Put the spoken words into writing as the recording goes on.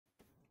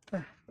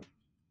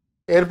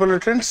Air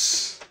pollutants,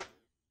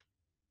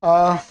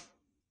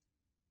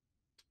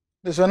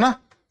 this one ना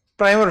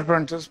primary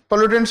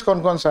pollutants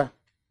कौन कौन सा है?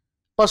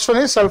 First one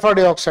is sulphur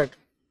dioxide.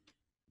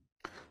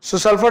 So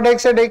sulphur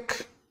dioxide एक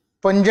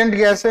पंजेंट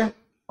गैस है,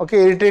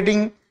 ओके,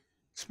 इरिटेटिंग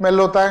स्मेल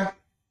होता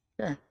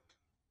है.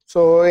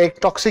 सो एक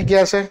टॉक्सिक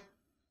गैस है.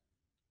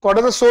 What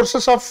are the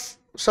sources of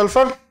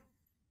sulphur?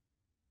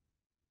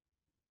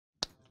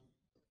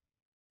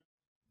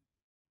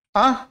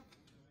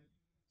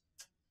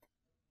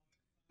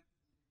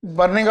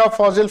 Burning of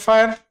fossil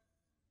fire,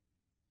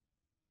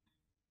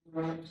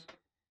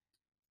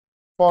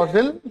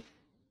 fossil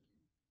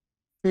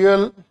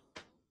fuel,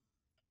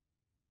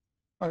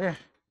 okay,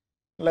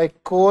 like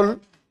coal,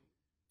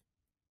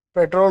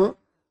 petrol,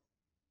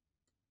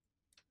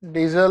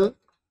 diesel,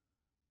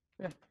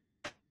 okay,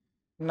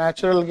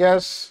 natural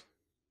gas,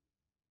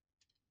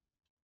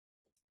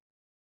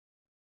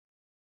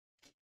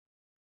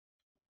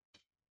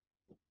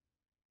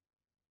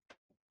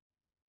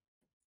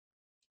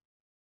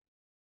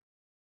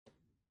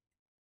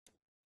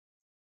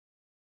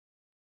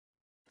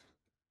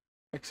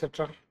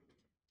 etc.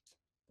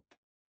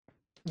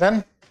 Then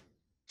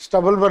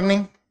stubble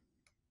burning,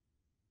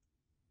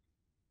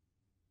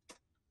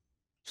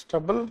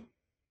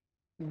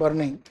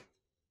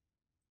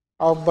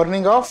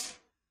 burning of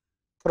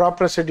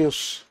crop residues.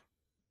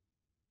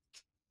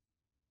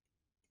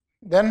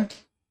 Then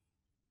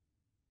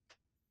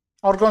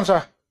और कौन सा?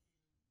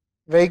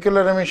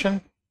 vehicular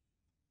emission.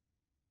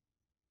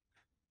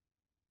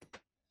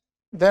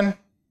 Then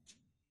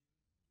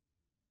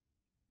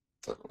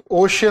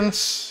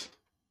oceans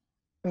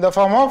in the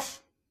form of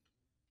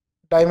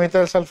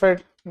dimethyl sulfide.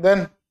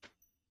 Then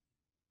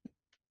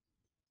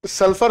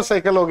sulphur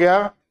cycle हो गया.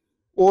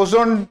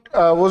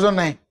 Ozone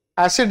नहीं,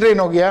 acid rain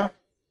हो गया.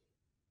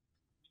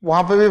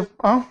 वहां पे भी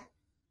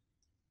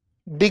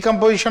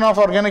decomposition of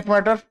organic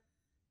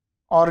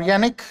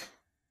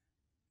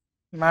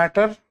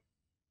matter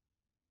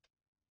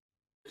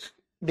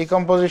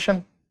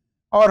decomposition,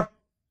 और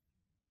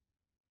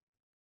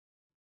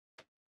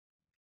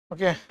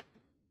okay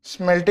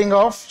smelting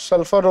of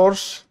sulphur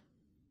ores,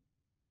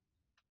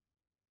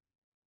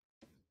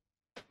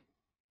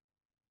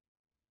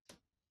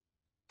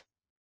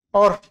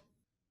 और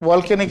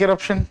volcanic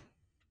eruption.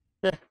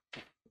 Okay.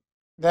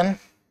 Then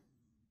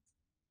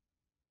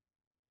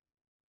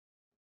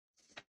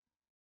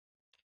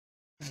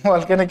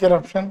volcanic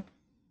eruption.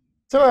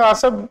 चलो यहाँ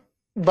सब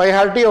बाय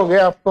हार्ट ही हो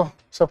गया आपको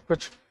सब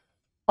कुछ.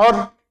 और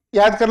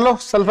याद कर लो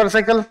सल्फर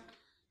साइकिल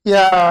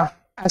या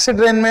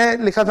एसिड रेन में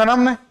लिखा था ना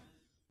हमने.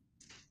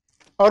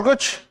 और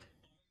कुछ?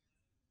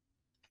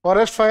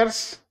 Forest fires,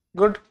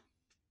 good.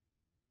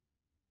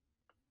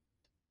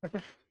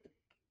 okay.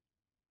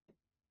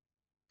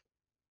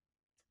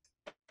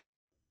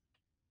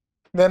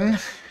 Then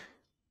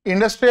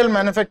industrial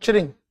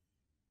manufacturing,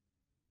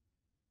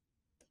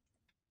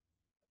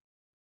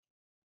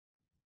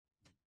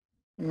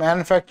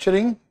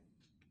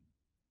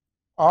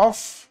 of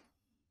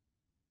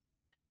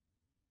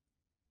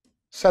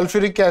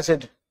sulphuric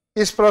acid.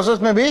 इस प्रोसेस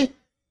में भी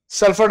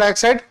सल्फर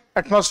डाइऑक्साइड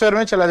एटमॉस्फेयर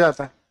में चला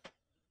जाता है.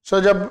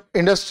 सो जब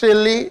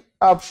इंडस्ट्रियली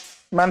आप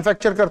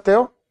मैन्युफैक्चर करते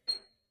हो,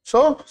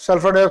 सो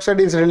sulphur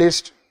dioxide is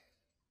released.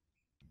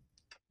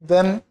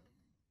 Then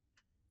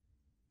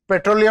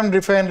petroleum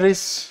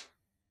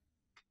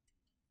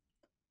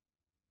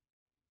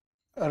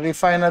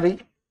refinery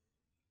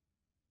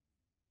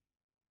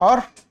और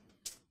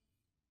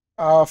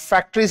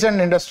फैक्ट्रीज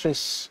एंड इंडस्ट्रीज.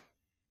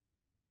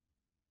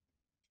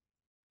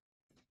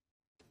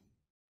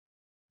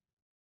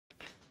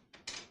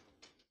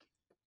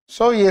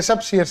 सो ये सब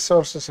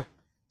सोर्सेस है.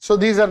 So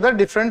these are the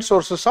different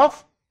sources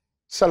of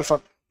sulphur.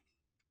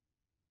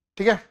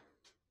 ठीक है.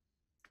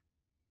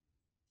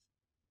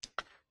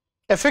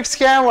 इफेक्ट्स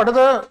क्या है? What are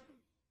the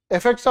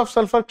effects of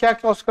sulphur? क्या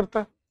कॉज करता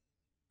है?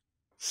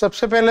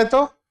 सबसे पहले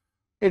तो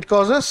it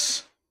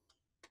causes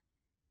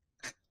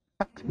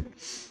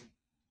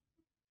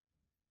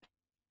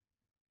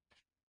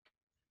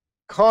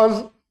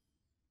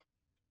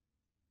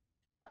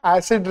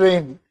acid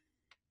rain.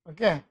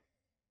 Okay,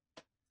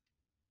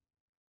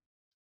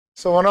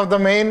 so one of the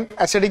main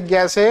acidic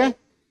gas है,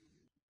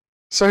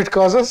 so it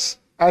causes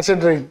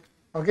acid rain.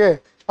 Okay,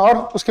 और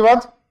उसके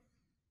बाद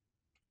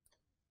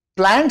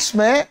प्लांट्स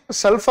में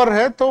सल्फर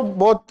है तो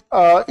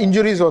बहुत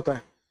इंजुरीज होता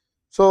है.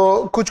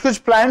 सो कुछ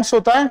प्लांट्स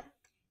होता है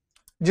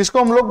जिसको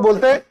हम लोग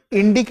बोलते हैं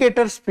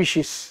इंडिकेटर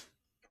स्पीशीज.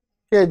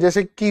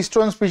 जैसे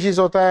कीस्टोन स्पीशीज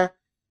होता है,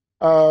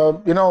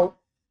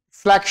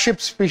 फ्लैगशिप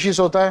स्पीशीज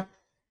होता है.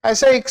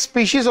 ऐसा एक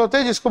स्पीशीज होता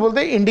है जिसको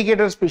बोलते हैं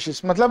इंडिकेटर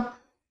स्पीशीज. मतलब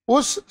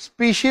उस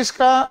स्पीशीज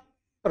का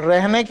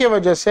रहने की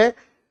वजह से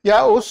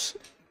या उस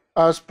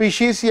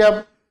स्पीशीज या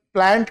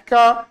प्लांट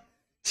का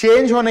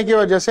चेंज होने की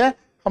वजह से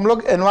हम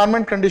लोग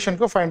एनवायरमेंट कंडीशन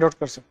को फाइंड आउट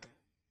कर सकते हैं.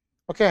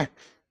 Okay,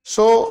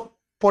 so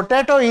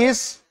potato is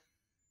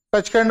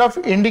such kind of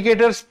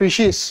indicator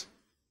species.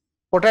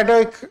 Potato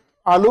एक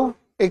आलू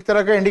एक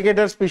तरह का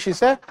इंडिकेटर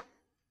स्पीशीज है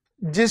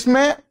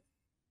जिसमें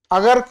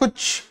अगर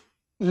कुछ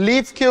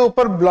लीफ के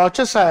ऊपर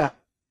ब्लॉचेस आया,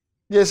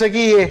 जैसे कि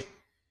ये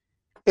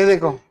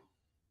देखो,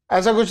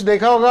 ऐसा कुछ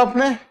देखा होगा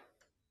आपने,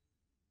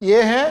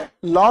 ये है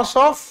loss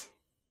of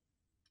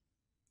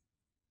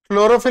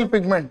chlorophyll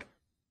pigment.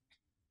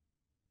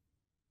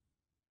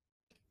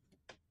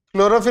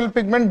 Chlorophyll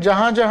pigment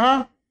जहां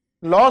जहां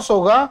लॉस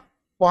होगा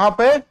वहां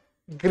पे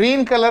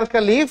ग्रीन कलर का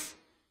लीफ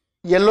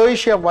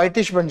येलोइश या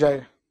व्हाइटिश बन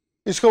जाएगा,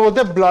 इसको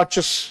बोलते हैं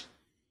ब्लॉचेस।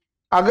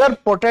 अगर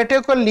पोटैटो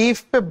का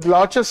लीफ पे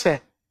ब्लॉचेस है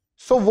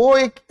तो वो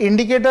एक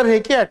इंडिकेटर है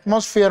कि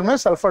एटमॉस्फेयर में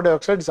सल्फर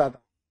डाइऑक्साइड ज्यादा।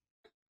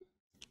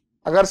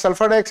 अगर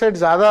सल्फर डाइऑक्साइड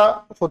ज्यादा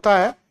होता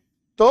है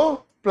तो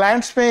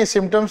प्लांट्स में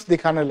सिम्टम्स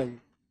दिखाने लगे,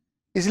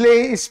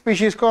 इसलिए इस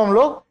स्पीशीज को हम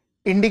लोग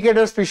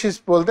इंडिकेटर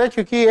स्पीशीज बोलते हैं,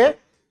 क्योंकि ये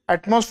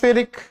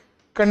एटमॉस्फेरिक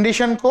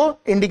कंडीशन को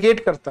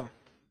इंडिकेट करता है।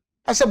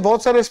 ऐसे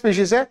बहुत सारे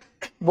स्पीशीज है,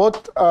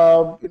 बहुत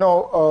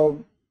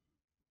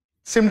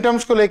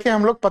सिम्टम्स को लेके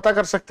हम लोग पता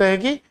कर सकते हैं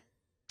कि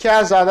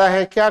क्या ज्यादा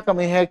है, क्या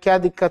कमी है, क्या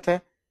दिक्कत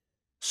है,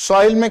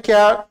 सॉइल में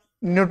क्या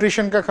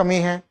न्यूट्रिशन का कमी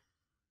है,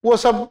 वो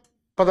सब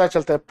पता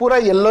चलता है। पूरा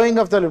yellowing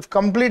of the leaf,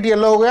 complete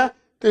yellow हो गया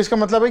तो इसका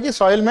मतलब है कि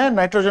सॉइल में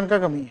नाइट्रोजन का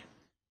कमी है।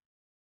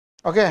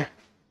 ओके,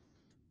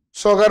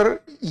 सो अगर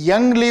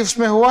यंग लीव्स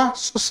में हुआ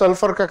तो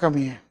सल्फर का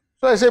कमी है।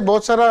 तो ऐसे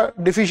बहुत सारा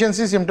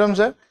डिफिशियंसी सिम्टम्स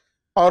है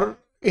और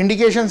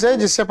इंडिकेशंस है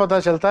जिससे पता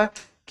चलता है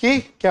कि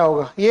क्या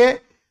होगा। ये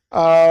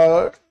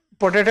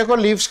पोटैटो को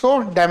लीव्स को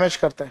डैमेज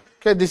करता है।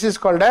 okay, this is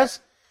called as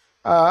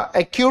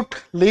acute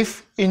leaf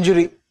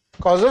injury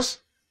causes।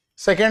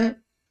 second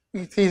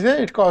चीज है,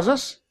 it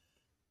causes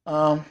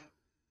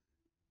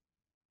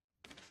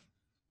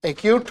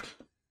acute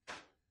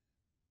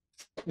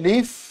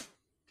leaf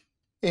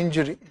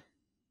injury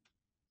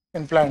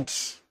in plants।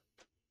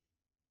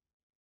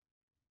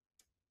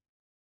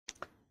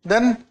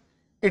 then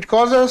it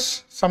causes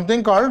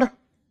something called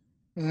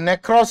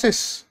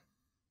necrosis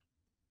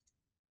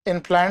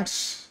in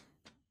plants।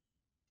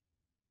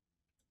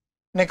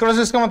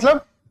 Necrosis का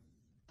मतलब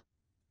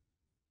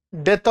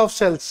डेथ ऑफ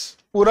सेल्स।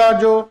 पूरा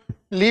जो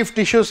leaf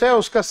tissues है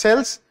उसका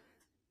sales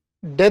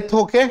death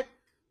होके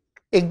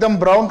एकदम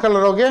ब्राउन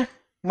कलर हो गए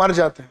मर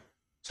जाते हैं।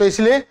 सो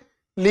इसलिए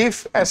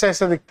लीफ ऐसे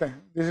ऐसे दिखते हैं।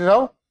 This is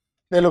how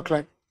they look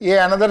like. ये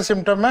अनदर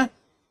सिम्टम है,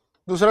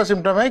 दूसरा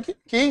सिम्टम है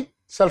कि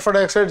सल्फर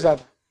डाइऑक्साइड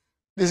ज्यादा।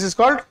 This is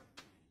called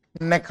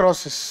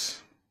necrosis.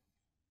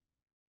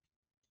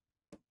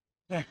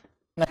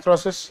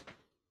 Necrosis.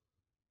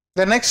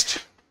 The next,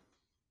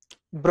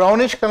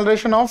 brownish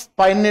coloration of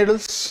pine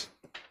needles।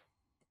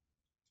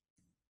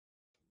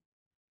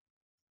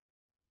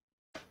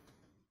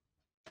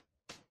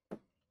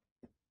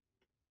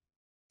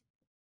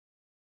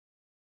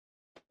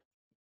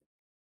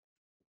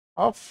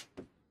 of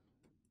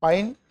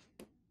pine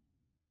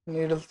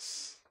needles।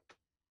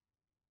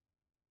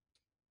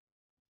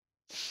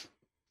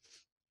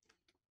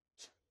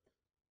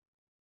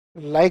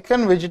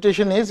 lichen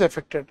vegetation is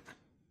affected।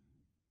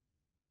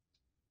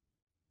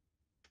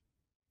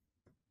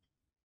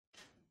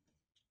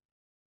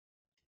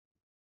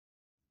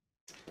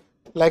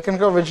 Lichen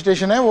का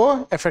vegetation है वो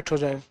effect हो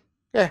जाएगा।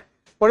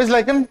 What is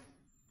lichen?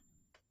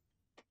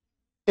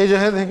 ये जो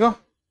है देखो,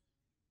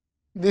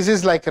 दिस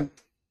इज लाइकन।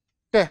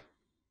 ओके,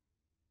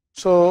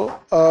 सो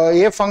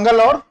ये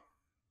फंगल और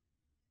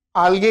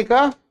आल्गे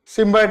का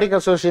सिम्बायोटिक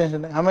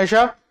एसोसिएशन है।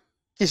 हमेशा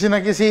किसी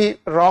न किसी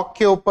रॉक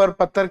के ऊपर,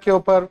 पत्थर के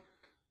ऊपर,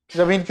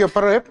 जमीन के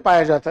ऊपर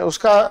पाया जाता है।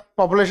 उसका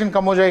पॉपुलेशन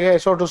कम हो जाएगा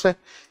SO2 से।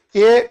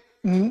 ये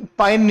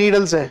पाइन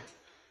नीडल्स है।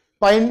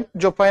 पाइन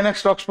जो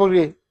पाइनक्स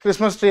रॉक्सबर्गी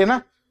क्रिसमस ट्री है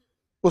ना,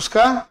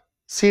 उसका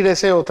सीड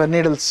ऐसे होता है,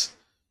 नीडल्स।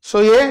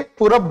 सो ये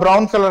पूरा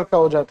ब्राउन कलर का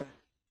हो जाता है।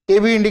 ये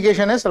भी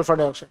इंडिकेशन है sulphur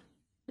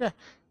dioxide.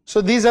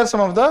 So these are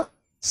some of the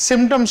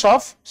symptoms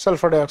of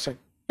sulphur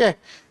dioxide.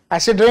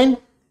 Acid rain,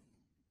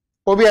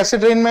 वो भी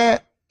एसिड रेन में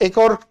एक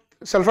और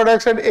सल्फर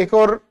डाइऑक्साइड एक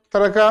और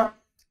तरह का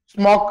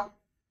स्मॉग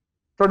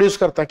प्रोड्यूस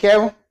करता है। क्या है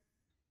वो?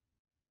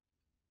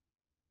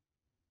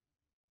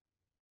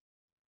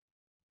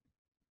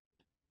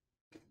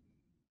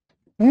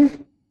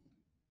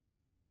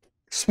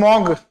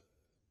 स्मॉग।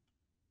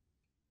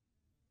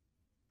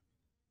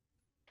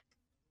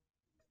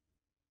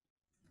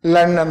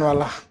 लंदन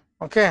वाला।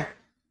 Okay,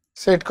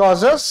 so it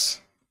causes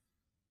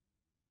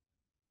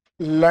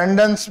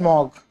London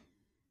smog.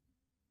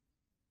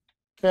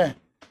 Okay,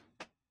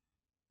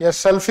 या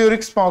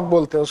सल्फ्यूरिक स्मॉग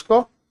बोलते हैं उसको,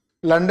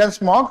 लंदन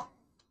स्मॉग।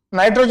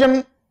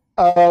 नाइट्रोजन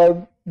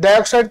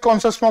डाइऑक्साइड कौन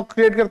सा स्मॉग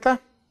क्रिएट करता है?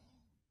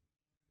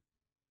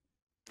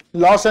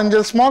 लॉस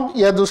एंजल्स स्मॉग,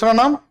 या दूसरा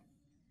नाम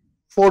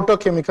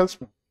photochemical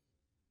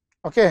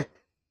smog. Okay,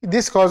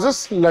 this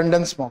causes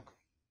London smog,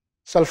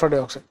 sulphur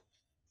dioxide.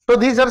 So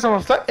these are some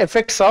of the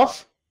effects of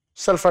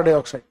sulfur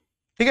dioxide।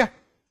 ठीक है।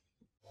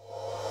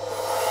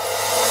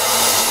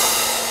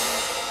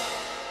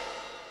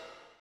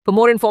 For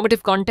more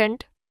informative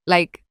content,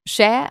 like,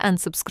 share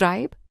and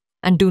subscribe,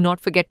 and do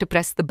not forget to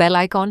press the bell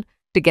icon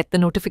to get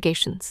the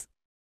notifications.